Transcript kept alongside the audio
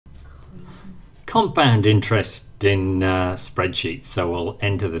Compound interest in spreadsheets. So we'll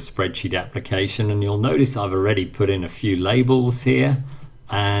enter the spreadsheet application and you'll notice I've already put in a few labels here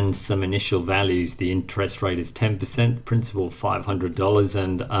and some initial values. The interest rate is 10%, principal $500,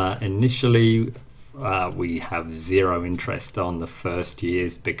 and initially we have zero interest on the first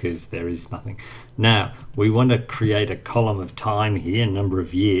years because there is nothing. Now we want to create a column of time here, number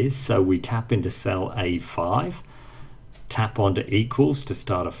of years, so we tap into cell A5, tap onto equals to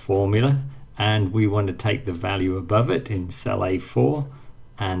start a formula, and we want to take the value above it in cell A4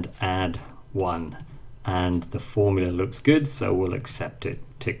 and add 1, and the formula looks good, so we'll accept it,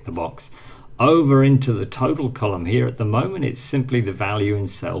 tick the box. Over into the total column here, at the moment it's simply the value in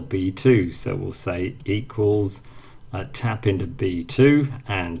cell B2, so we'll say equals, tap into B2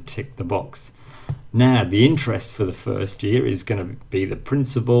 and tick the box. Now the interest for the first year is going to be the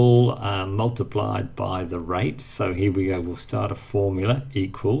principal multiplied by the rate, so here we go, we'll start a formula,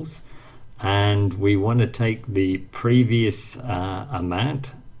 equals, and we want to take the previous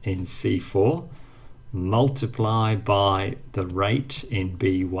amount in C4, multiply by the rate in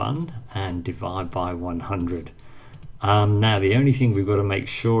B1 and divide by 100. Now the only thing we've got to make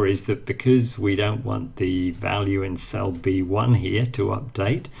sure is that because we don't want the value in cell B1 here to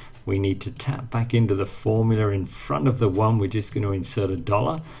update, we need to tap back into the formula in front of the 1. We're just going to insert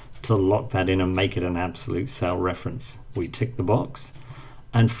 $1 to lock that in and make it an absolute cell reference. We tick the box.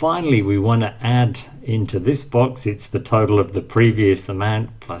 And finally, we want to add into this box, it's the total of the previous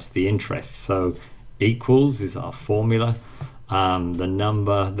amount plus the interest. So equals is our formula, the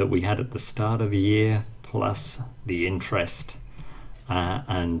number that we had at the start of the year plus the interest,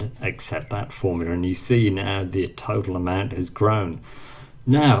 and accept that formula. And you see now the total amount has grown.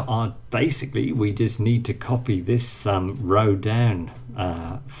 Now, basically, we just need to copy this row down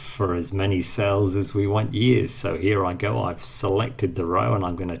for as many cells as we want years. So here I go, I've selected the row and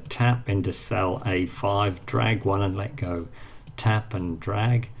I'm going to tap into cell A5, drag one and let go, tap and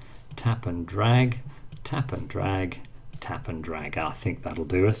drag, tap and drag, tap and drag, tap and drag. I think that'll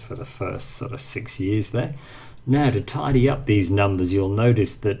do us for the first sort of 6 years there. Now to tidy up these numbers, you'll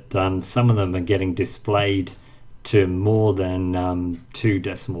notice that some of them are getting displayed to more than 2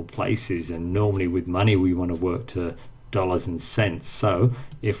 decimal places, and normally with money we want to work to dollars and cents. So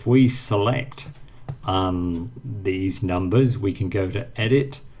if we select these numbers, we can go to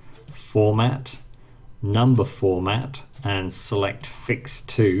edit, format, number format, and select fix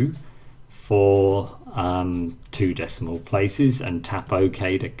to for 2 decimal places and tap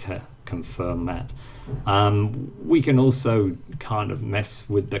OK to confirm that. We can also kind of mess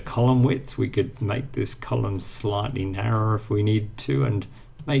with the column widths. We could make this column slightly narrower if we need to, and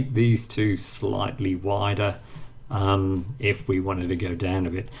make these two slightly wider if we wanted to go down a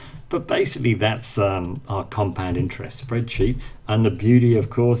bit. But basically that's our compound interest spreadsheet, and the beauty of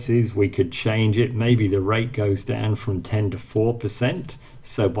course is we could change it. Maybe the rate goes down from 10 to 4%,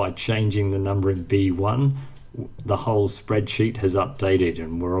 so by changing the number in B1 the whole spreadsheet has updated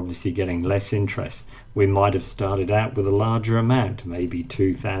and we're obviously getting less interest. We might have started out with a larger amount, maybe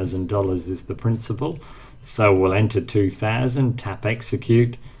 $2,000 is the principal, so we'll enter 2,000, tap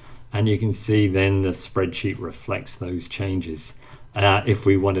execute, and you can see then the spreadsheet reflects those changes. If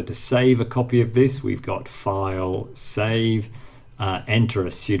we wanted to save a copy of this, we've got file, save, enter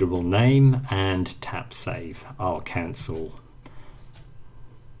a suitable name and tap save. I'll cancel